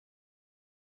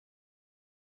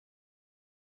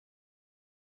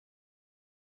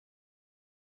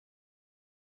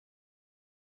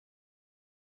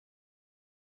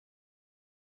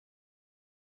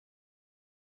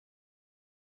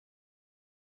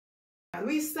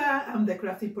Luisa. I'm the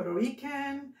crafty Puerto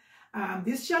Rican.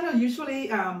 This channel usually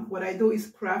what I do is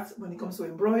craft when it comes to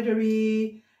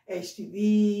embroidery,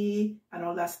 HTV, and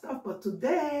all that stuff. But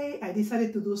today I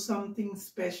decided to do something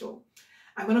special.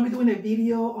 I'm going to be doing a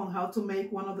video on how to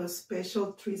make one of the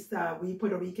special treats that we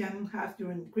Puerto Rican have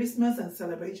during Christmas and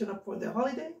celebration for the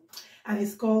holiday. And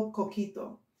it's called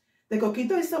coquito. The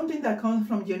coquito is something that comes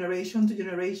from generation to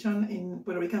generation in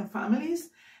Puerto Rican families.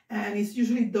 And it's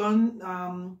usually done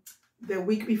the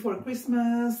week before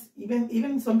Christmas.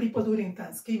 Even some people do it in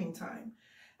Thanksgiving time.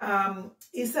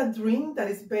 It's a drink that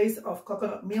is based off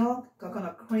coconut milk,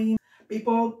 coconut cream.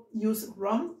 People use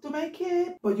rum to make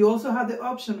it, but you also have the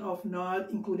option of not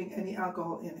including any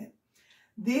alcohol in it.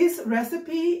 This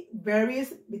recipe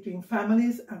varies between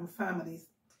families and families,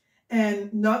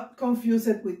 and not confuse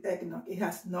it with eggnog. It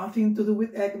has nothing to do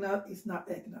with eggnog. It's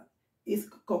not eggnog. It's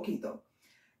coquito.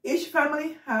 Each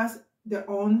family has their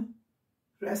own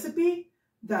recipe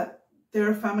that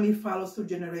their family follows through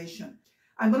generation.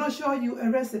 I'm going to show you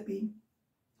a recipe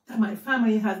that my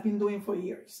family has been doing for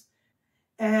years.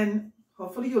 And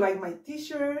hopefully you like my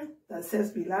t-shirt that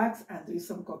says relax and drink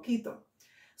some coquito.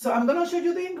 So I'm going to show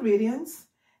you the ingredients.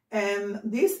 And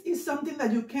this is something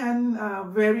that you can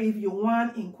vary if you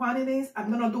want in quantities. I'm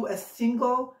going to do a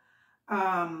single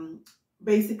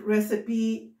basic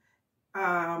recipe.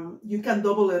 You can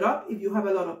double it up if you have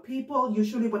a lot of people.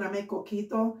 Usually when I make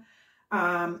coquito,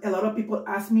 a lot of people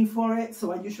ask me for it.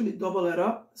 So I usually double it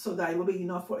up so that it will be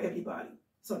enough for everybody.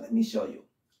 So let me show you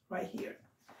right here.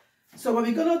 So what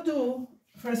we're going to do,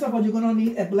 first of all, you're going to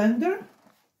need a blender,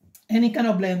 any kind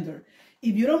of blender.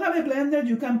 If you don't have a blender,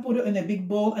 you can put it in a big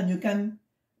bowl and you can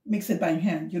mix it by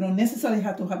hand. You don't necessarily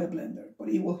have to have a blender, but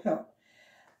it will help.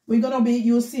 We're going to be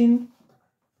using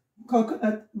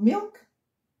coconut milk.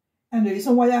 And the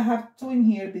reason why I have two in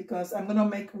here, because I'm going to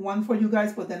make one for you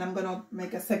guys, but then I'm going to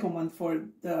make a second one for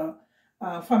the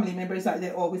family members that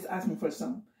they always ask me for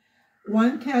some.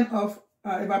 1 can of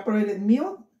evaporated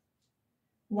milk,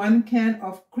 1 can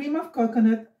of cream of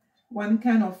coconut, 1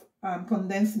 can of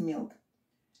condensed milk.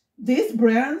 These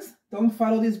brands, don't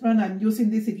follow this brand. I'm using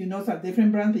this if you know it's a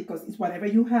different brand because it's whatever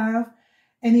you have,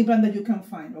 any brand that you can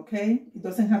find, okay? It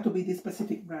doesn't have to be these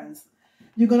specific brands.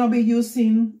 You're going to be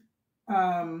using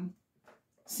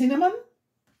cinnamon.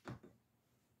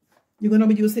 You're going to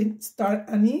be using star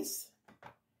anise.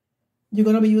 You're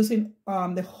going to be using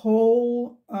the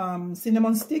whole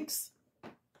cinnamon sticks,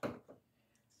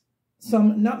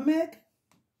 some nutmeg,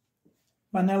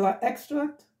 vanilla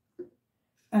extract,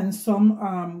 and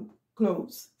some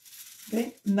cloves.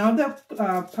 Okay, now the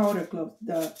powder cloves,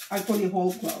 the actually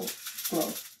whole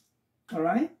cloves. All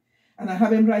right, and I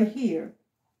have them right here.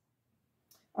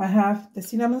 I have the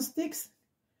cinnamon sticks.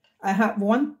 I have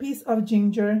 1 piece of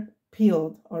ginger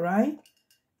peeled. All right,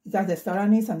 that's the star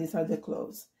anise, and these are the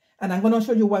cloves. And I'm going to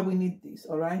show you why we need this.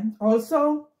 All right.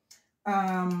 Also,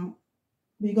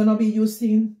 we're going to be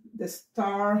using the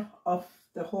star of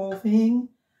the whole thing,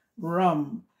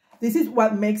 rum. This is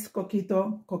what makes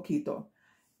coquito coquito.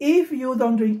 If you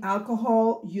don't drink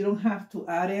alcohol, you don't have to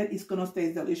add it. It's going to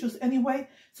taste delicious anyway.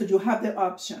 So you have the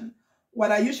option.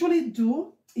 What I usually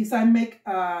do is I make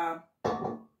a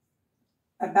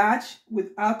batch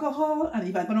with alcohol. And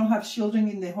if I'm going to have children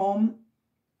in the home,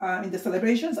 in the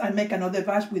celebrations, I make another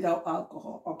batch without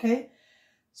alcohol. Okay.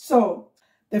 So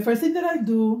the first thing that I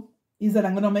do is that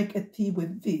I'm going to make a tea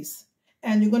with this.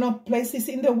 And you're going to place this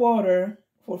in the water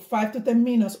for 5 to 10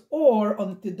 minutes or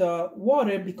until the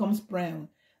water becomes brown.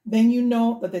 Then you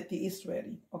know that the tea is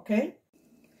ready, okay?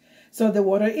 So the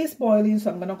water is boiling,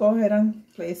 so I'm going to go ahead and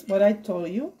place what I told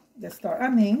you. The star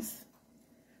anise,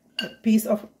 a piece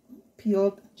of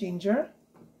peeled ginger,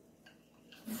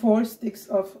 3 sticks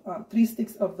of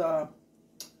the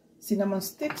cinnamon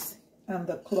sticks, and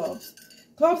the cloves.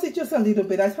 Cloves is just a little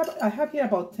bit. I have here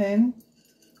about 10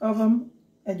 of them,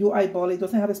 and you eyeball it. It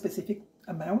doesn't have a specific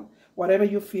amount. Whatever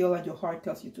you feel and your heart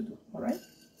tells you to do, all right?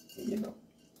 Here you go.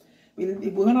 We're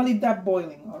going to leave that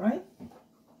boiling, all right?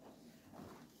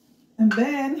 And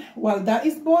then, while that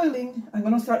is boiling, I'm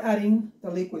going to start adding the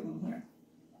liquid in here.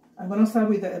 I'm going to start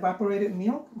with the evaporated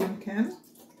milk, 1 can.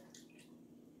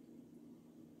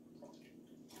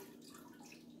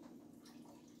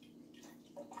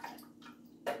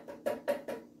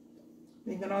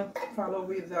 We're going to follow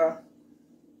with the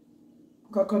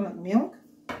coconut milk.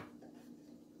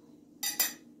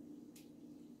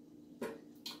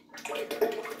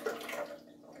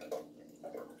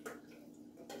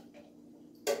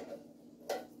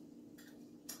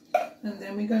 And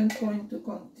then we're going to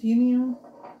continue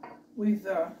with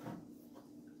the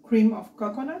cream of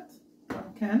coconut,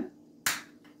 1 can.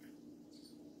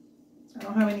 I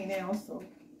don't have any nails, so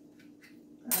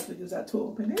I have to use that to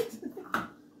open it.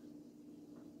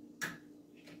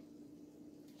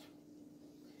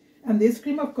 And this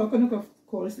cream of coconut, of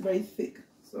course, is very thick.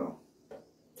 So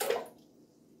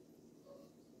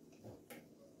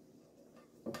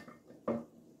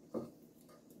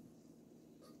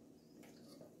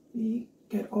we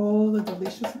get all the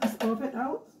deliciousness of it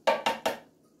out.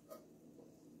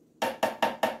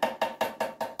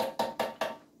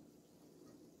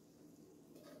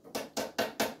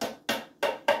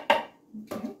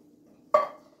 Okay.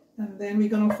 And then we're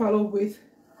going to follow with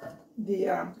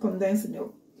the condensed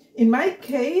milk. In my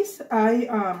case, I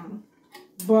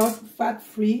bought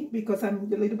fat-free because I'm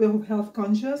a little bit health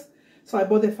conscious. So I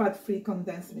bought the fat-free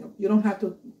condensed milk. You don't have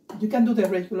to, you can do the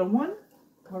regular one,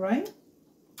 all right?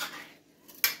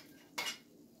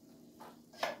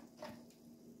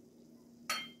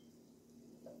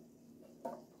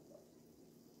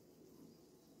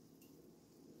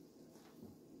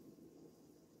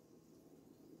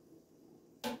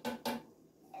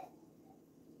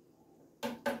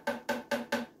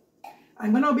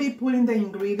 I'm going to be putting the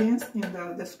ingredients in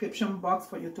the description box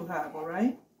for you to have, all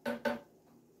right?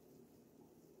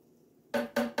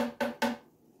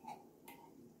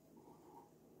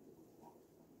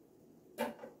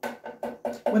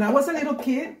 When I was a little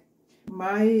kid,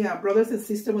 my brothers and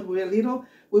sisters, when we were little,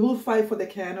 we will fight for the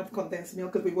can of condensed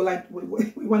milk because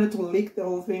we wanted to lick the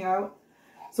whole thing out.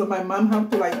 So my mom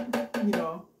had to, like, you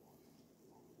know,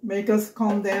 make us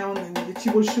calm down, and she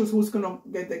will choose who's gonna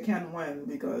get the can when,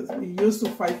 because we used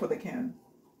to fight for the can.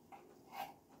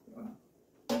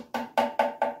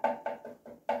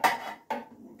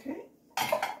 Okay.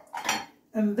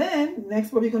 And then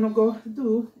next, what we're gonna go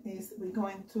do is we're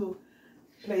going to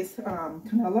place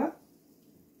canela,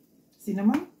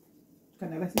 cinnamon.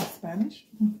 Canela is in Spanish.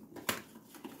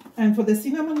 And for the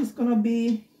cinnamon, it's gonna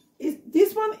be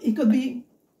this one. It could be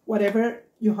whatever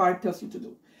your heart tells you to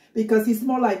do, because it's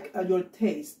more like your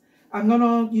taste. I'm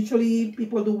gonna, usually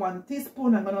people do 1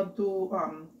 teaspoon. I'm gonna do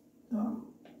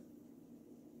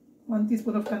 1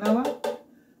 teaspoon of canela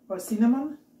or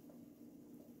cinnamon.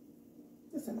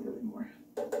 Just a little bit more.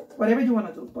 Whatever you want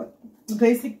to do, but the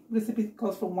basic recipe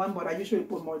calls for 1, but I usually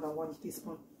put more than 1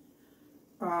 teaspoon.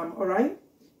 All right,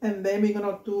 and then we're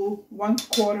gonna do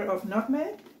 1/4 of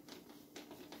nutmeg,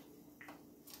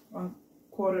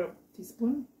 1/4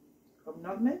 teaspoon of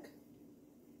nutmeg.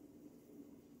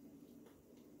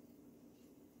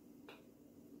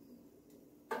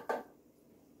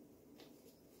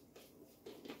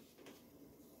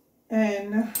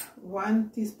 And 1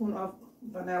 teaspoon of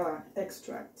vanilla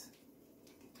extract.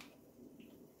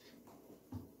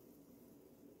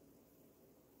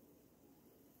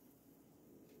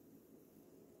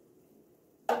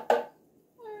 And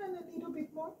a little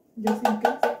bit more, just in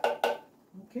case.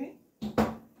 Okay.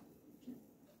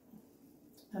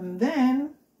 And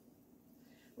then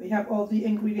we have all the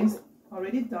ingredients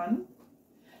already done.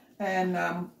 And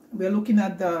we're looking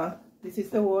at this is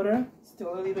the water,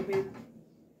 still a little bit.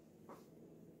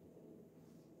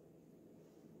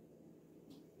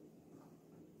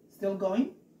 Still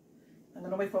going. I'm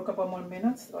gonna wait for a couple more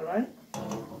minutes, all right?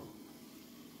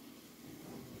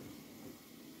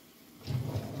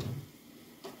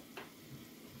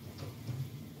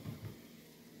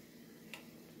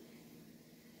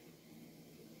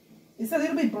 It's a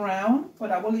little bit brown,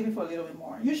 but I will leave it for a little bit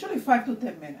more. Usually 5 to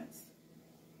 10 minutes.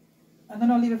 I'm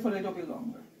gonna leave it for a little bit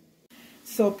longer.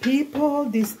 So people,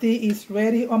 this tea is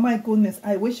ready. Oh my goodness,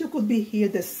 I wish you could be here.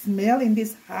 The smell in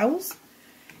this house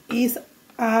is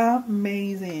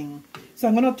amazing. So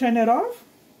I'm gonna turn it off.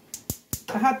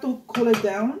 I had to cool it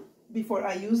down before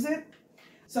I use it.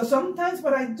 So sometimes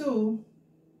what I do,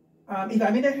 if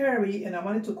I'm in a hurry and I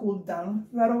want it to cool down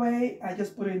right away, I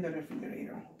just put it in the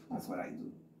refrigerator. That's what I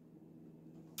do.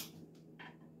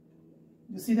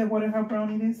 You see the water, how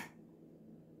brown it is?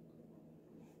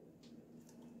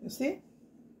 You see?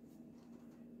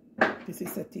 This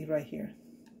is the tea right here.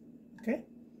 Okay?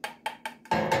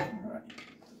 All right.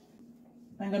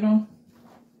 I'm gonna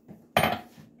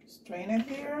strain it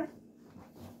here,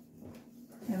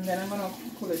 and then I'm gonna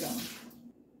cool it down.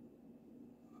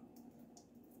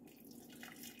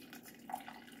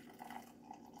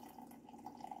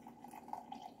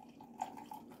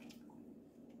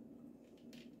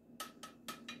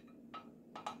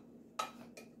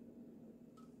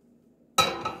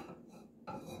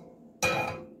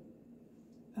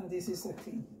 And this is the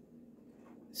tea.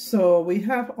 So we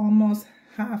have almost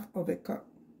half of a cup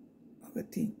of the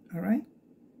tea, all right?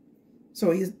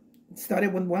 So it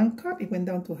started with 1 cup, it went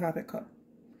down to half a cup.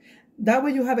 That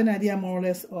way you have an idea more or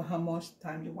less of how much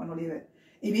time you want to leave it.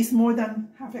 If it's more than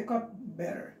half a cup,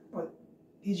 better, but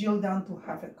it's usually down to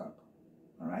half a cup,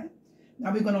 all right?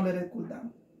 Now we're gonna let it cool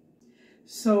down.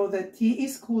 So the tea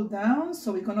is cooled down,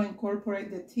 so we're gonna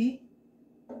incorporate the tea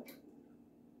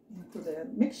into the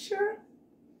mixture.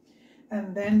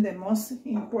 And then the most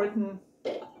important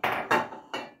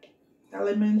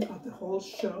element of the whole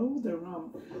show, the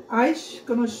rum. I'm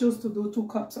gonna choose to do 2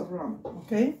 cups of rum,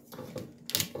 okay?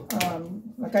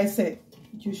 Like I said,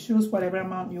 you choose whatever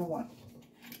amount you want,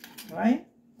 right?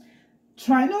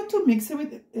 Try not to mix it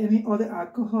with any other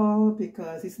alcohol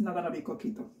because it's not gonna be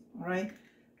coquito, all right?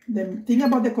 The thing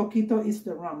about the coquito is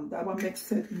the rum. That one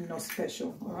makes it, you know,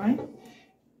 special, all right?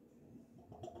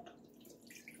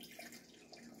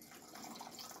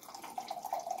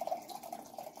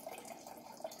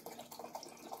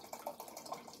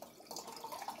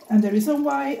 And the reason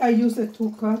why I use the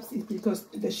 2 cups is because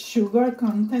the sugar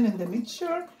content in the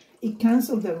mixture, it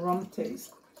cancels the rum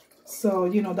taste. So,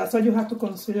 you know, that's what you have to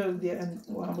consider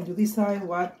when you decide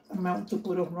what amount to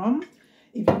put of rum.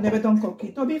 If you've never done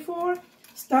coquito before,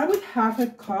 start with half a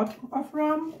cup of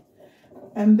rum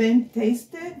and then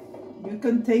taste it. You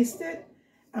can taste it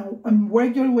and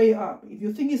work your way up. If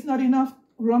you think it's not enough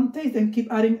rum taste, then keep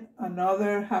adding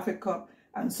another half a cup.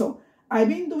 And so I've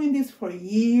been doing this for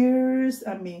years.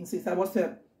 I mean, since I was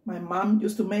my mom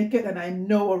used to make it, and I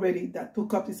know already that 2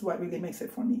 cups is what really makes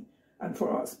it for me and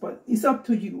for us. But it's up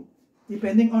to you,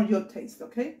 depending on your taste,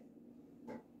 okay?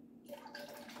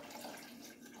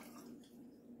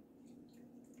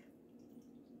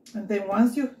 And then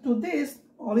once you do this,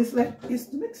 all is left is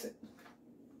to mix it.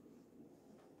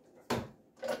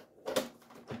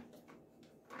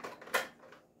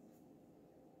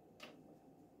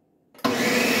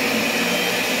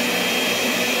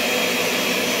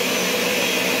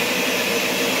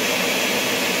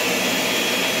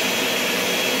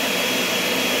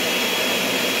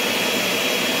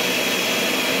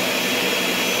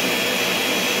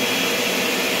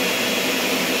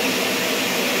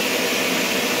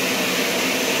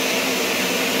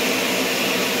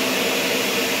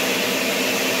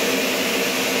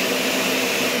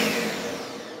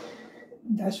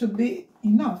 That should be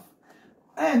enough.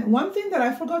 And one thing that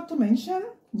I forgot to mention,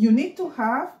 you need to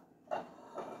have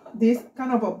this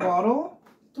kind of a bottle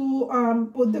to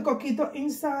put the coquito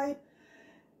inside.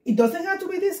 It doesn't have to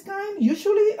be this kind.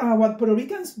 Usually what Puerto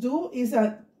Ricans do is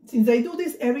that since they do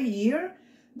this every year,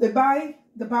 they buy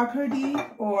the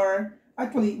Bacardi, or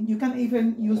actually you can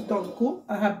even use Donku.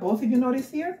 I have both, if you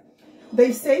notice here.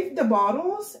 They save the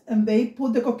bottles and they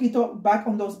put the coquito back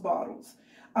on those bottles.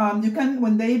 You can,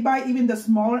 when they buy even the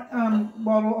smaller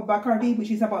bottle of Bacardi,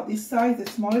 which is about this size, the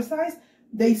smaller size,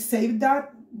 they save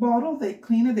that bottle, they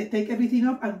clean it, they take everything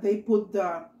up, and they put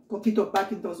the coquito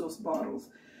back into those bottles.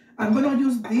 I'm going to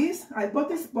use these. I bought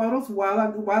these bottles a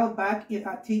while back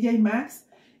at TJ Maxx.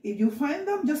 If you find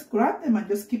them, just grab them and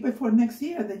just keep it for next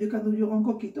year. Then you can do your own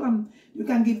coquito, and you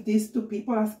can give this to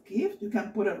people as gift. You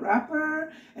can put a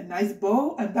wrapper, a nice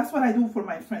bow, and that's what I do for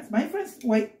my friends. My friends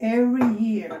wait every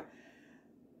year.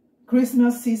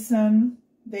 Christmas season,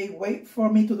 they wait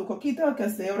for me to do coquito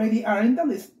because they already are in the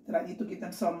list that I need to give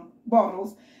them some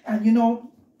bottles. And you know,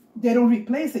 they don't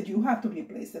replace it. You have to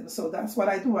replace them. So that's what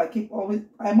I do.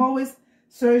 I'm always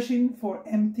searching for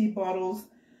empty bottles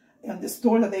in the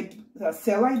store that they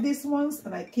sell like these ones,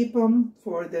 and I keep them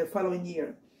for the following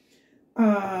year.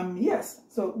 Yes,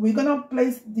 so we're gonna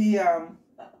place the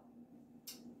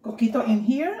coquito in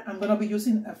here. I'm gonna be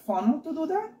using a funnel to do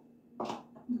that.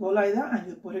 Go like that and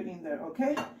you put it in there,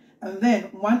 okay? And then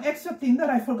one extra thing that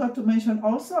I forgot to mention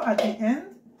also, at the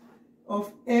end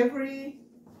of every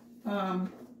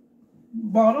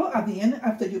bottle, at the end,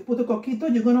 after you put the coquito,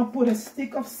 you're gonna put a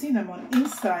stick of cinnamon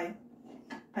inside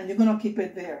and you're gonna keep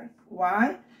it there.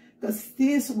 Why? Because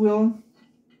this will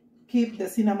keep the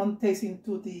cinnamon taste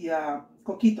into the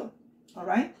coquito, all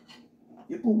right?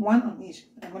 You put one on each.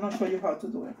 I'm gonna show you how to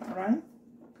do it, all right?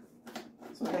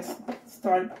 So let's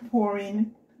start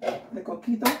pouring the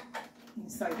coquito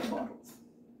inside the bottles.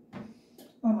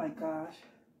 Oh my gosh.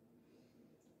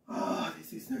 Oh,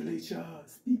 this is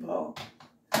delicious, people.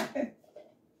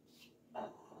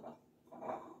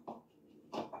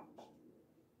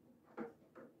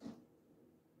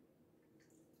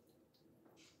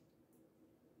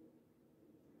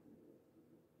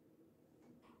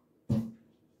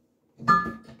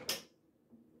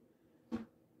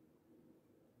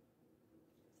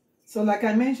 So like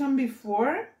I mentioned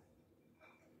before,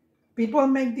 people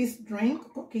make this drink,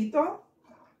 coquito,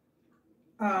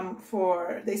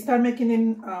 they start making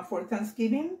it for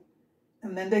Thanksgiving,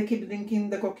 and then they keep drinking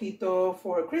the coquito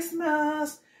for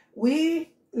Christmas.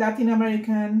 We Latin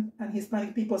American and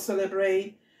Hispanic people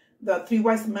celebrate the Three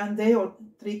Wise Man Day or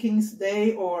Three Kings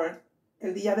Day or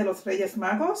El Día de los Reyes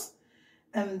Magos.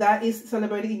 and that is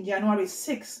celebrated in January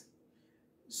 6th.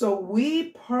 So we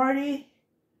party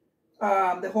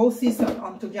the whole season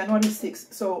until January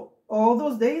 6th. So all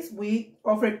those days we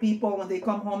offer people when they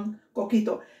come home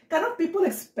coquito. Kind of people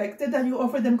expected that you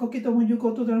offer them coquito when you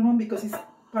go to their home because it's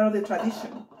part of the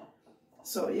tradition.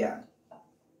 So yeah.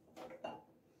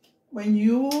 When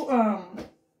you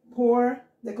pour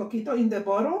the coquito in the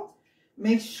bottle,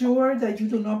 make sure that you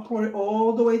do not pour it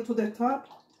all the way to the top,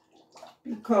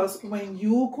 because when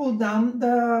you cool down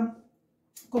the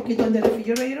coquito in the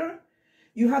refrigerator,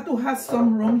 you have to have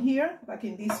some room here, like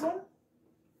in this one.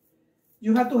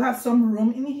 You have to have some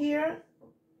room in here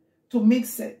to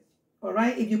mix it, all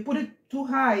right? If you put it too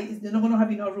high, you're not gonna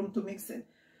have enough room to mix it.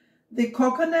 The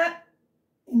coconut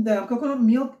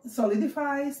milk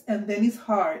solidifies and then it's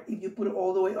hard if you put it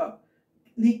all the way up.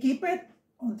 You keep it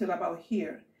until about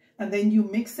here, and then you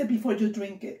mix it before you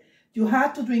drink it. You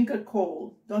have to drink it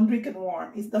cold. Don't drink it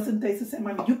warm. It doesn't taste the same.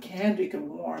 I mean, you can drink it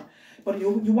warm, but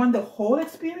you want the whole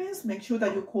experience. Make sure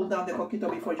that you cool down the coquito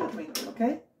before you drink it,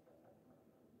 okay?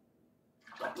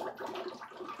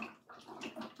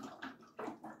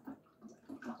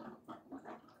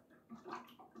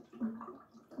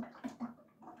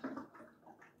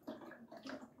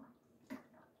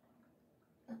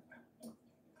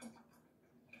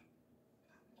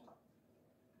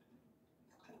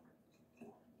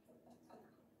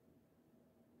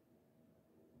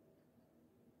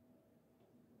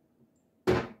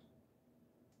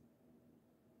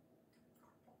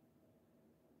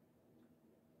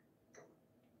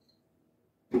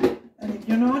 And if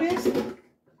you notice,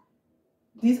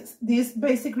 this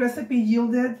basic recipe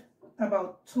yielded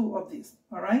about 2 of these,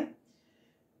 all right?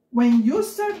 When you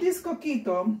serve this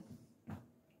coquito,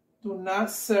 do not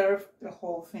serve the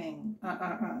whole thing.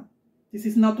 This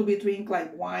is not to be drink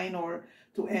like wine or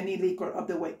to any liquor of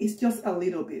the way. It's just a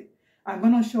little bit. I'm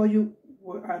gonna show you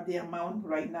the amount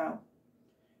right now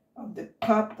of the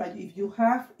cup that if you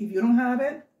don't have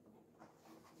it,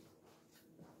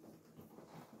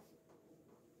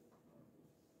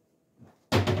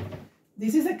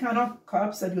 this is the kind of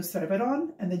cups that you serve it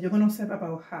on, and then you're going to serve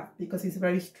about half because it's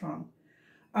very strong.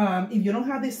 If you don't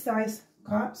have this size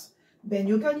cups, then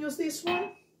you can use this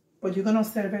one, but you're going to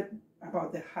serve it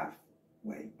about the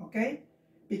halfway, okay?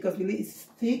 Because really it's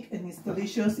thick and it's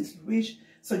delicious, it's rich,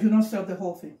 so you don't serve the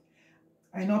whole thing.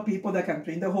 I know people that can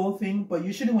drink the whole thing, but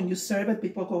usually when you serve it,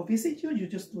 people go visit you, you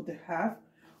just do the half,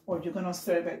 or you're going to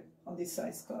serve it on this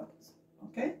size cups,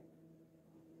 okay?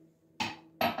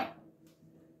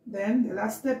 Then the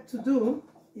last step to do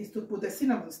is to put the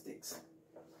cinnamon sticks.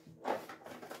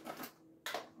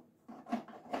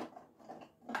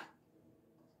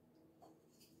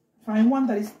 Find one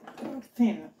that is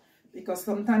thin, because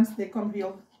sometimes they come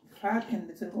real fat and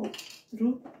it doesn't go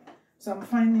through. So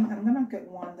I'm gonna get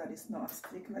one that is not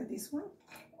thick like this one.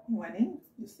 Went in,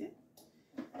 you see?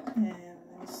 And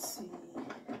let me see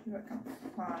if I can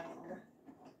find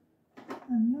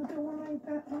another one like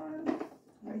that one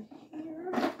right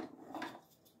here.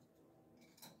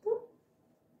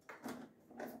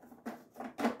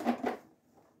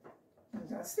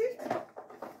 That's it.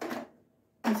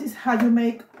 This is how you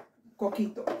make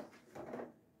coquito.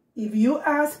 If you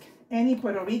ask any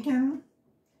Puerto Rican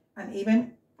and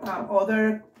even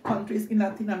other countries in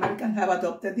Latin America have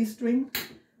adopted this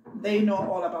drink, they know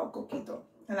all about coquito.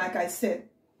 And like I said,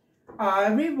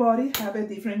 everybody have a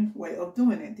different way of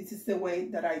doing it. This is the way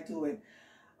that I do it.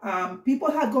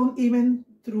 People have gone even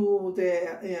through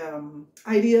the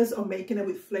ideas of making it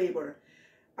with flavor.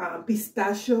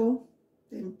 Pistachio.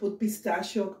 They put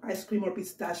pistachio ice cream or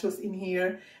pistachios in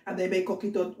here, and they make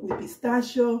coquito with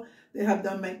pistachio. They have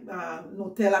done make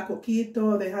Nutella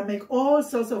coquito. They have make all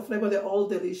sorts of flavor. They're all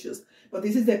delicious. But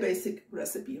this is the basic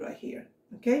recipe right here.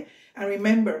 Okay? And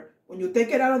remember, when you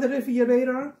take it out of the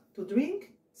refrigerator to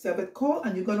drink, serve it cold,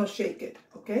 and you're gonna shake it.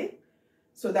 Okay?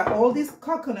 So that all this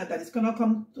coconut that is gonna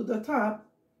come to the top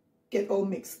get all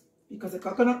mixed, because the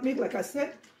coconut milk, like I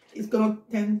said, is gonna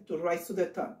tend to rise to the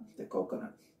top. The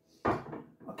coconut.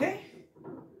 Okay,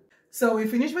 so we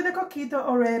finished with the coquito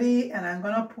already, and I'm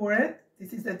gonna pour it.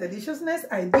 This is the deliciousness.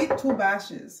 I did 2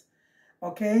 batches,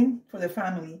 okay, for the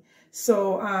family.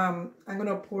 So I'm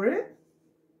gonna pour it.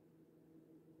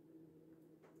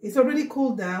 It's already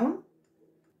cooled down.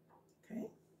 Okay.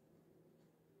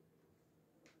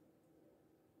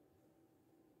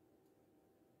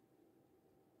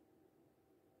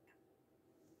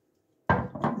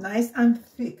 Nice and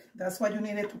thick. That's why you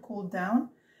need it to cool down,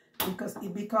 because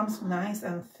it becomes nice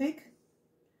and thick.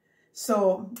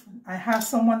 So I have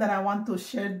someone that I want to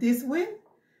share this with.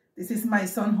 This is my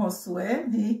son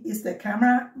Josue. He is the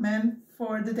cameraman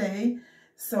for the day.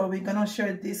 So we're gonna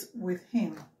share this with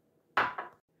him.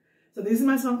 So this is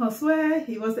my son Josue.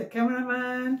 He was the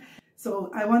cameraman.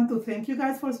 So I want to thank you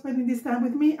guys for spending this time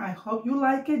with me. I hope you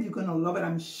like it. You're gonna love it.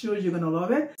 I'm sure you're gonna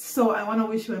love it. So I want to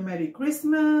wish you a Merry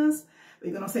Christmas.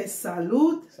 We're gonna say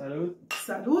salud. Salud.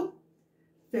 Salud.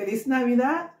 Feliz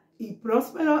Navidad y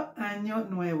próspero año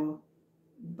nuevo.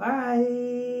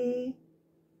 Bye.